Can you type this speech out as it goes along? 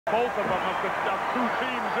Both of them must have stuck two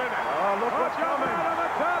teams in it. Oh, look what's coming. On the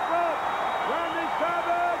top rope. Randy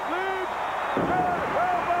Savage leads.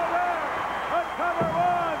 Elbow there. A cover.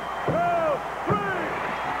 1, 2,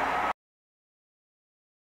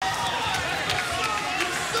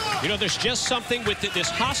 3. You know, there's just something with this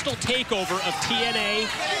hostile takeover of TNA.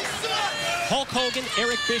 Hulk Hogan,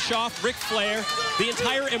 Eric Bischoff, Ric Flair, the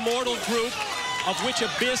entire Immortal group, of which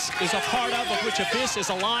Abyss is a part of which Abyss is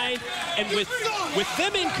aligned. And with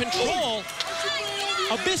them in control,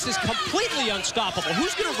 Abyss is completely unstoppable.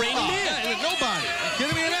 Who's going to rein him in? Nobody. You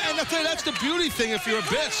kidding me? And I tell you, that's the beauty thing if you're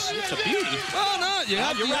Abyss. It's a beauty. Oh, no. You're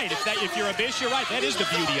right. If you're Abyss, you're right. That is the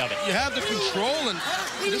beauty of it. You have the control, and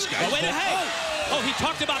this guy. Oh, wait, hey. Oh, he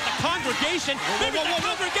talked about the congregation. Remember the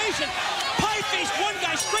congregation? Pie-faced one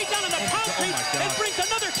guy straight down on the concrete and brings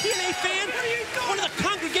another TNA fan, one of the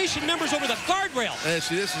congregation members, over the guardrail.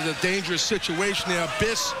 See, this is a dangerous situation there.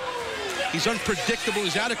 Abyss, he's unpredictable.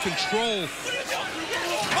 He's out of control.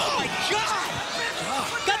 Oh, my God!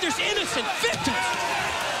 God, there's innocent victims.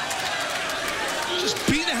 Just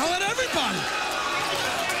beating the hell out of everybody.